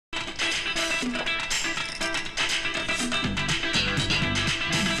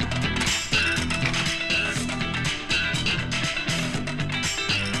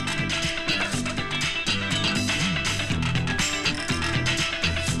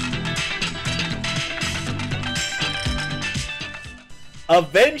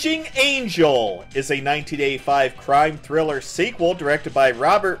Avenging Angel is a 1985 crime thriller sequel directed by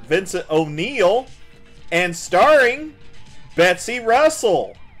Robert Vincent O'Neil and starring Betsy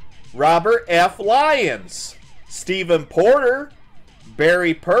Russell, Robert F. Lyons, Stephen Porter,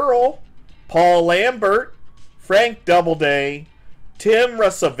 Barry Pearl, Paul Lambert, Frank Doubleday, Tim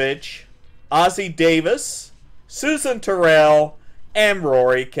Rossovich, Ossie Davis, Susan Tyrell, and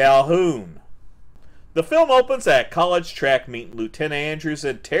Rory Calhoun. The film opens at college track meet. Lieutenant Andrews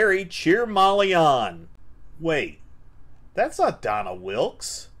and Terry cheer Molly on. Wait, that's not Donna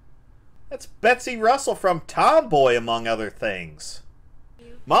Wilkes. That's Betsy Russell from Tomboy, among other things.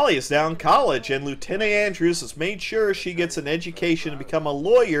 Molly is now in college, and Lieutenant Andrews has made sure she gets an education to become a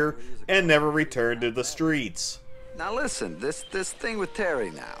lawyer and never return to the streets. Now listen, this thing with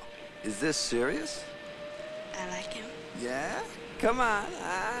Terry now, is this serious? I like him. Yeah? Come on.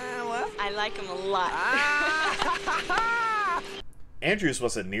 What? I like him a lot. Andrews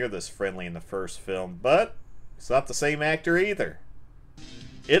wasn't near this friendly in the first film, but he's not the same actor either.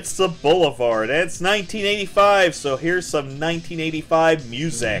 It's the Boulevard, and it's 1985, so here's some 1985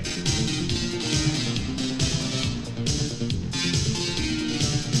 music.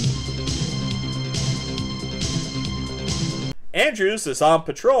 Andrews is on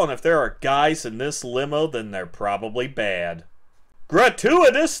patrol, and if there are guys in this limo, then they're probably bad.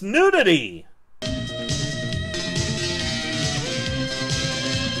 Gratuitous nudity!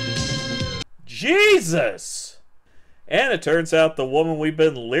 Jesus! And it turns out the woman we've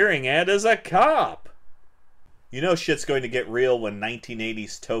been leering at is a cop. You know shit's going to get real when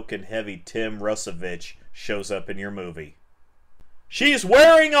 1980s token heavy Tim Rossovich shows up in your movie. She's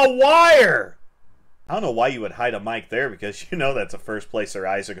wearing a wire! I don't know why you would hide a mic there, because you know that's the first place their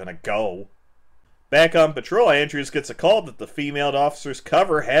eyes are going to go. Back on patrol, Andrews gets a call that the female officer's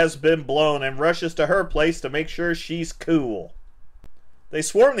cover has been blown and rushes to her place to make sure she's cool. They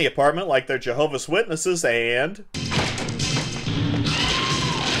swarm the apartment like they're Jehovah's Witnesses and...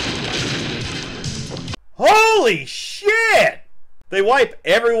 Holy shit! They wipe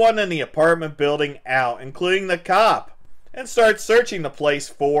everyone in the apartment building out, including the cop, and start searching the place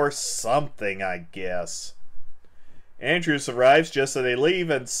for something, I guess. Andrews arrives just as they leave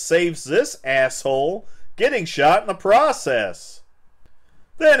and saves this asshole getting shot in the process.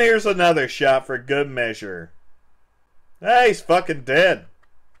 Then here's another shot for good measure. Ah, he's fucking dead.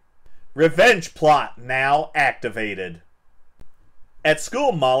 Revenge plot now activated. At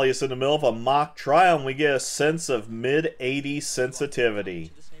school, Molly is in the middle of a mock trial, and we get a sense of mid-80s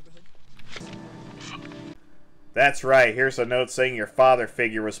sensitivity. That's right, here's a note saying your father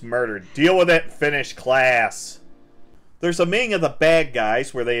figure was murdered. Deal with it and finish class. There's a meeting of the bad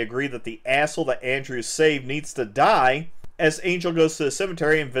guys where they agree that the asshole that Andrews saved needs to die, as Angel goes to the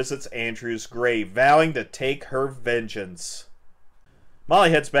cemetery and visits Andrews' grave, vowing to take her vengeance.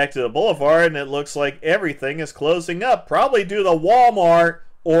 Molly heads back to the Boulevard, and it looks like everything is closing up, probably due to Walmart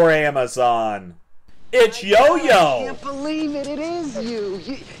or Amazon. It's Yo-Yo! I can't believe it, it is you.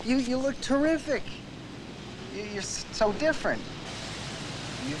 You look terrific. You're so different.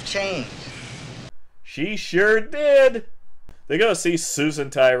 You've changed. She sure did. They go see Susan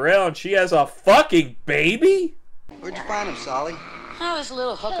Tyrell, and she has a fucking baby? Where'd you find him, Solly? Oh, this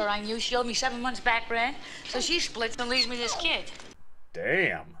little hooker I knew. She owed me 7 months back rent, so she splits and leaves me this kid.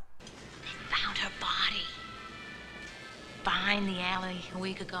 Damn. Found her body behind the alley a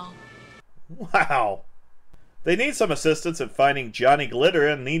week ago. Wow. They need some assistance in finding Johnny Glitter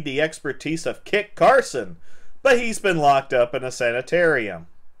and need the expertise of Kit Carson, but he's been locked up in a sanitarium.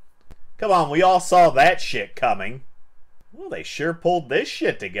 Come on, we all saw that shit coming. Well, they sure pulled this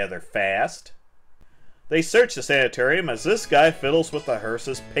shit together fast. They search the sanitarium as this guy fiddles with the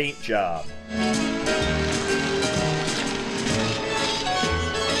hearse's paint job.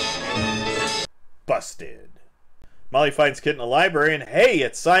 Busted. Molly finds Kit in the library, and hey,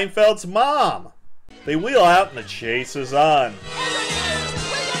 it's Seinfeld's mom! They wheel out and the chase is on.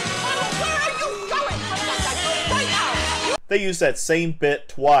 They use that same bit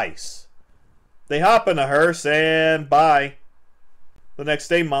twice. They hop in a hearse and bye. The next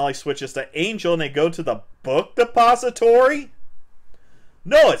day, Molly switches to Angel and they go to the book depository?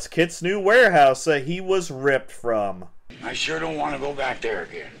 No, it's Kit's new warehouse that he was ripped from. I sure don't want to go back there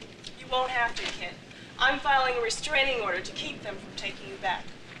again. You won't have to, Kit. I'm filing a restraining order to keep them from taking you back.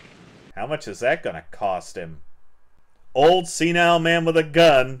 How much is that going to cost him? Old senile man with a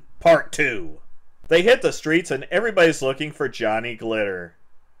gun Part 2. They hit the streets and everybody's looking for Johnny Glitter.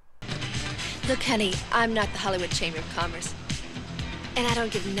 Look, honey, I'm not the Hollywood Chamber of Commerce. And I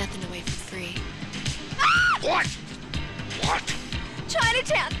don't give nothing away for free. What? What?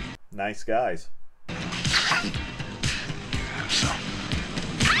 Chinatown! Nice guys.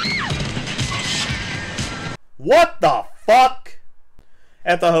 What the fuck?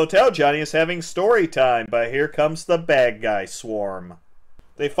 At the hotel, Johnny is having story time, but here comes the bad guy swarm.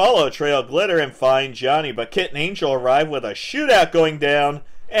 They follow a trail of glitter and find Johnny, but Kit and Angel arrive with a shootout going down,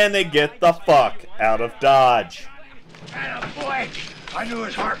 and they get the fuck out of Dodge. Boy, I knew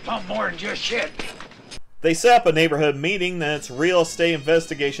his heart pumped more than just shit. They set up a neighborhood meeting, then it's real estate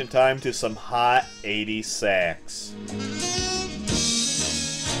investigation time to some hot 80s sax.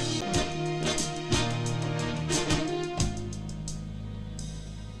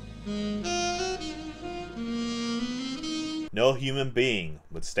 No human being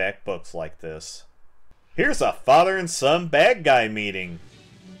would stack books like this. Here's a father and son bad guy meeting.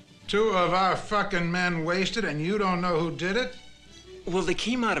 2 of our fucking men wasted and you don't know who did it? Well, they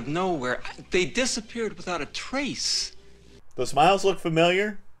came out of nowhere. They disappeared without a trace. The smiles look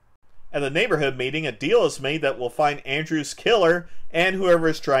familiar? At the neighborhood meeting, a deal is made that will find Andrew's killer and whoever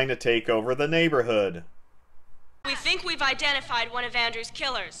is trying to take over the neighborhood. We think we've identified one of Andrew's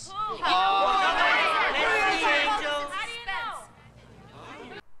killers.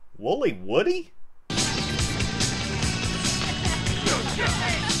 Wooly Woody?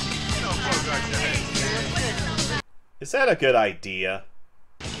 Is that a good idea?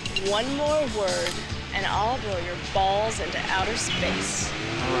 One more word, and I'll blow your balls into outer space.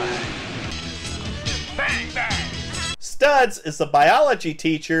 Bang, bang! Studs is the biology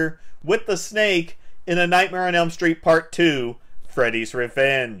teacher with the snake in A Nightmare on Elm Street Part 2, Freddy's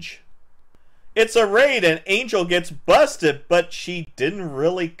Revenge. It's a raid and Angel gets busted, but she didn't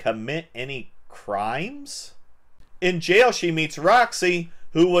really commit any crimes? In jail, she meets Roxy,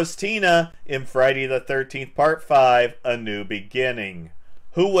 who was Tina in Friday the 13th Part 5, A New Beginning.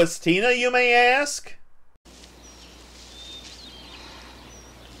 Who was Tina, you may ask?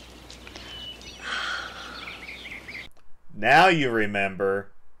 Now you remember.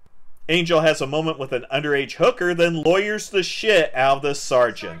 Angel has a moment with an underage hooker, then lawyers the shit out of the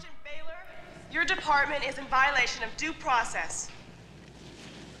sergeant. Sergeant Baylor, your department is in violation of due process.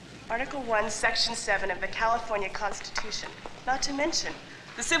 Article 1, Section 7 of the California Constitution, not to mention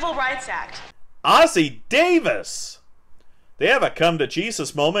the Civil Rights Act. Ossie Davis! They have a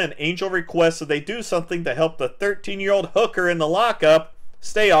come-to-Jesus moment, and Angel requests that they do something to help the 13-year-old hooker in the lockup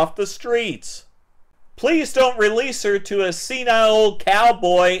stay off the streets. Please don't release her to a senile old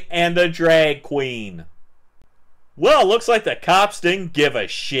cowboy and a drag queen. Well, looks like the cops didn't give a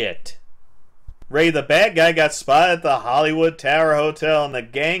shit. Ray the bad guy got spotted at the Hollywood Tower Hotel and the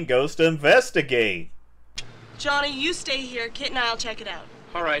gang goes to investigate. Johnny, you stay here. Kit and I'll check it out.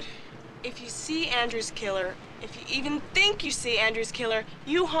 All right. If you see Andrew's killer, if you even think you see Andrew's killer,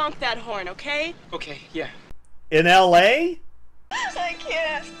 you honk that horn, okay? Okay, yeah. In L.A.? I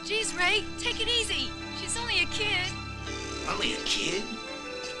can't. Jeez, Ray, take it easy. She's only a kid. Only a kid?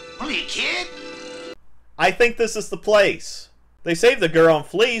 Only a kid? I think this is the place. They save the girl and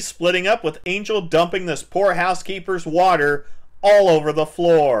flee, splitting up with Angel dumping this poor housekeeper's water all over the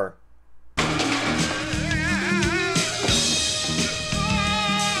floor.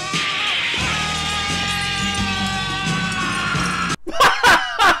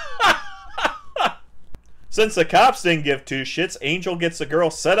 Since the cops didn't give 2 shits, Angel gets the girl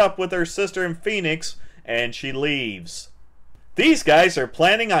set up with her sister in Phoenix, and she leaves. These guys are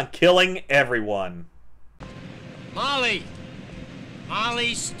planning on killing everyone. Molly!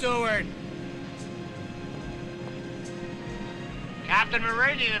 Molly Stewart! Captain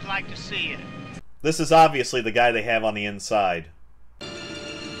Meridian would like to see you. This is obviously the guy they have on the inside.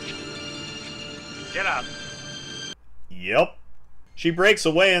 Get up. Yep. She breaks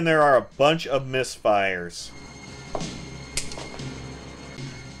away and there are a bunch of misfires.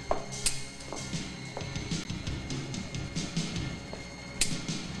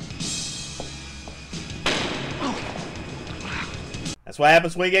 That's what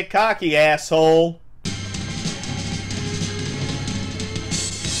happens when you get cocky, asshole.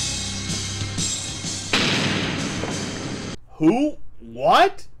 Who?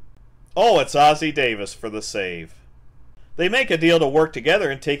 What? Oh, it's Ossie Davis for the save. They make a deal to work together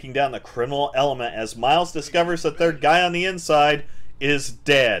in taking down the criminal element as Miles discovers the third guy on the inside is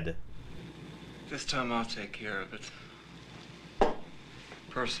dead. This time I'll take care of it.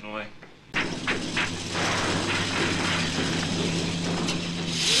 Personally.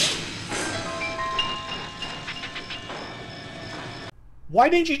 Why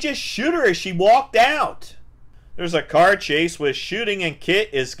didn't you just shoot her as she walked out? There's a car chase with shooting and Kit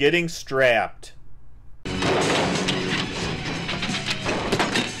is getting strapped.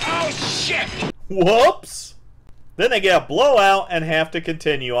 Oh, shit! Whoops! Then they get a blowout and have to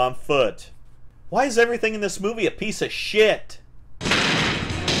continue on foot. Why is everything in this movie a piece of shit?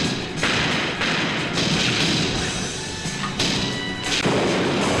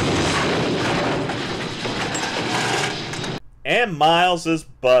 And Miles is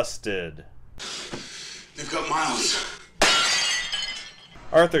busted. They've got Miles.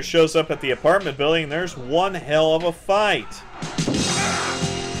 Arthur shows up at the apartment building and there's one hell of a fight.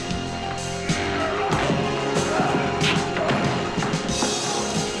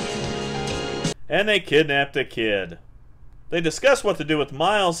 And they kidnapped a kid. They discuss what to do with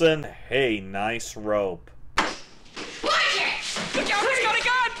Miles and, hey, nice rope. Look out, he's got a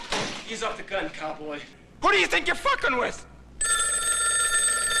gun! Ease off the gun, cowboy. Who do you think you're fucking with?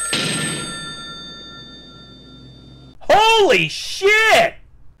 Holy shit!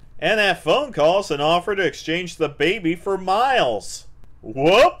 And that phone calls an offer to exchange the baby for Miles.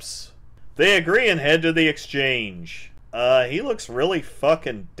 Whoops! They agree and head to the exchange. He looks really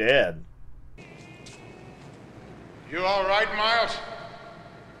fucking dead. You all right, Miles?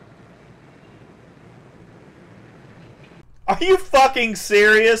 Are you fucking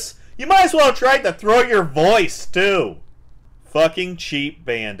serious? You might as well have tried to throw your voice, too. Fucking cheap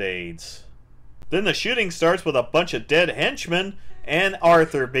Band-Aids. Then the shooting starts with a bunch of dead henchmen and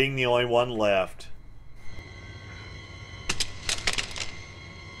Arthur being the only one left.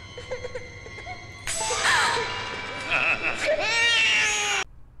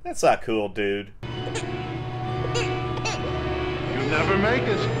 That's not cool, dude. You'll never make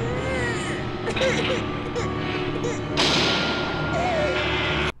it.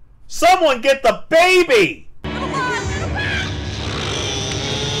 Someone get the baby!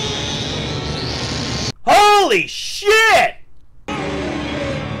 Holy shit!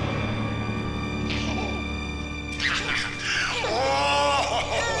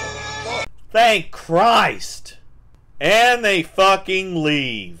 Thank Christ! And they fucking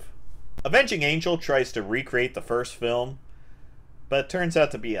leave. Avenging Angel tries to recreate the first film, but it turns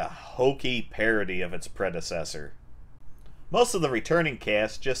out to be a hokey parody of its predecessor. Most of the returning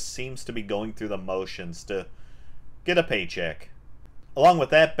cast just seems to be going through the motions to get a paycheck. Along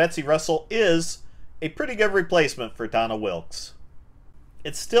with that, Betsy Russell is a pretty good replacement for Donna Wilkes.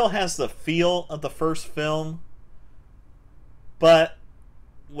 It still has the feel of the first film, but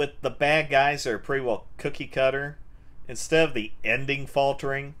with the bad guys that are pretty well cookie cutter, instead of the ending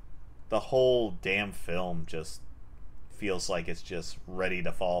faltering, the whole damn film just feels like it's just ready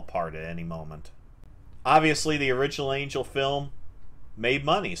to fall apart at any moment. Obviously, the original Angel film made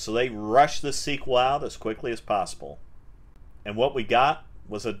money, so they rushed the sequel out as quickly as possible. And what we got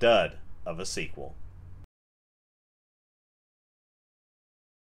was a dud of a sequel.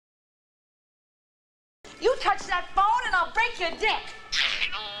 You touch that phone and I'll break your dick.